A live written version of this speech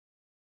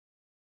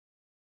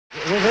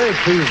We're very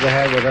pleased to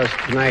have with us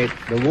tonight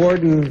the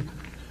warden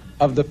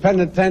of the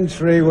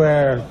penitentiary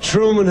where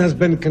Truman has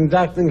been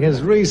conducting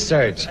his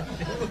research.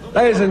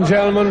 Ladies and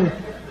gentlemen,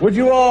 would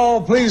you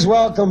all please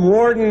welcome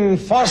Warden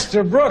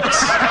Foster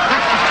Brooks.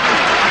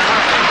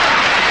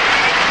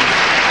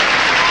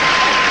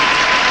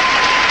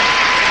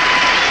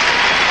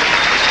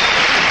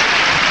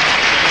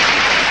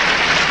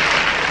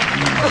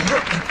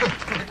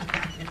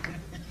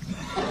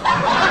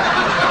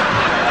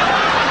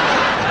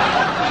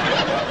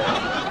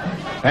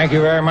 Thank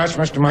you very much,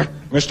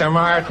 Mr.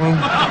 Martin.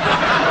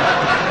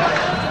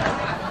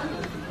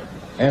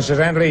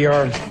 Incidentally,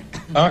 your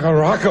Uncle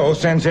Rocco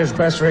sends his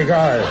best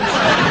regards.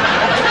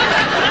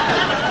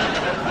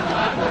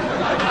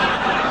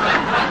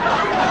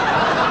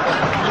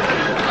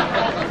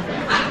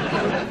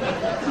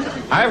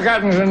 I've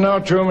gotten to know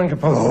Truman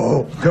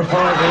Capote.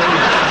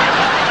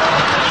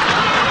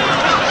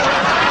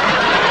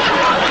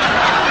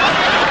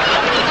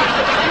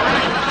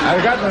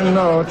 I've gotten to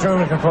know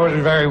Truman Capote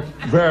very,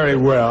 very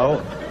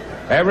well.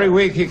 Every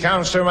week he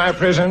comes to my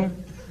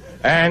prison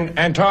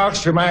and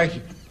talks to my,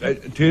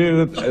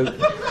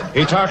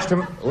 he talks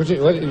to, what do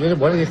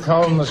you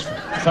call them, those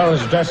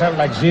fellas dress up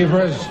like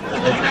zebras?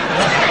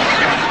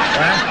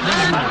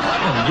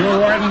 You a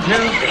warden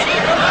too?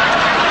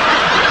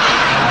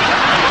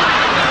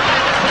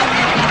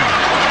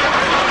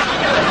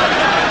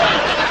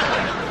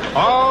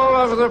 All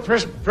of the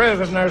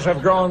prisoners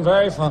have grown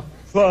very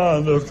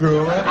fond of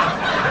Truman.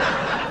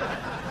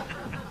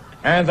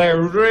 And they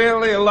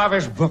really love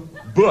his book,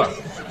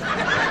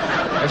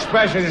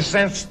 especially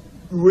since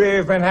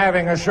we've been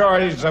having a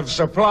shortage of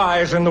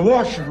supplies in the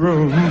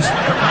washrooms.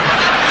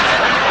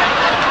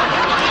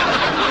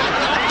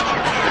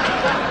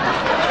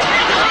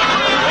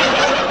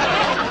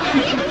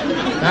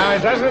 Now,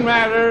 it doesn't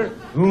matter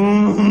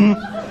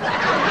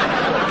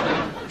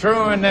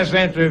Truman is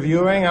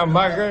interviewing a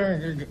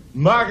mugger,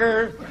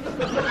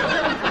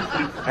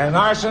 an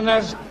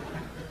arsonist,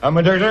 a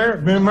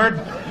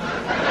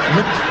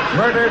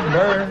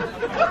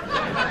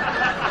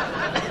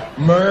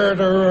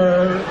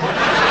murderer.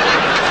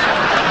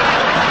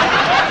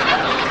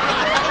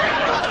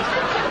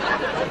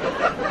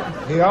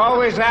 He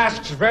always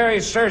asks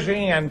very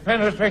searching and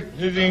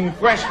penetrating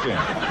questions.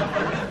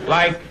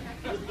 Like,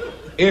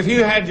 if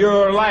you had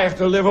your life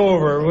to live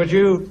over, would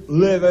you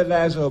live it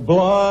as a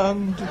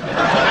blonde?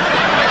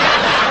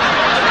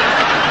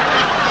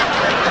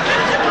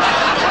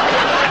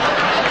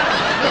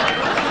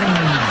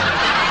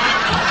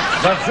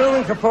 But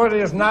Truman Capote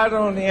is not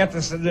only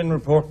interested in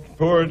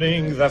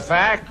reporting the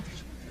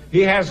facts,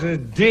 he has a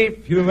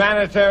deep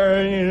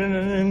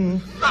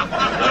humanitarian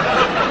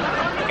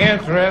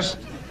interest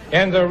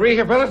in the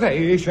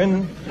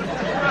rehabilitation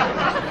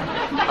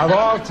of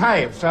all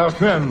types of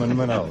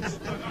criminals.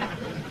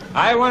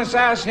 I once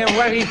asked him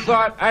what he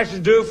thought I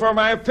should do for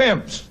my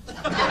pimps.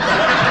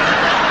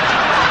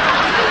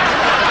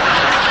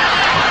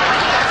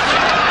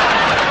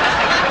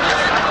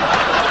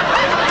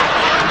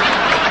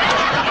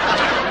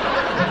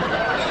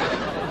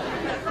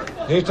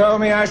 He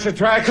told me I should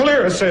try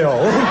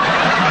Clearasil.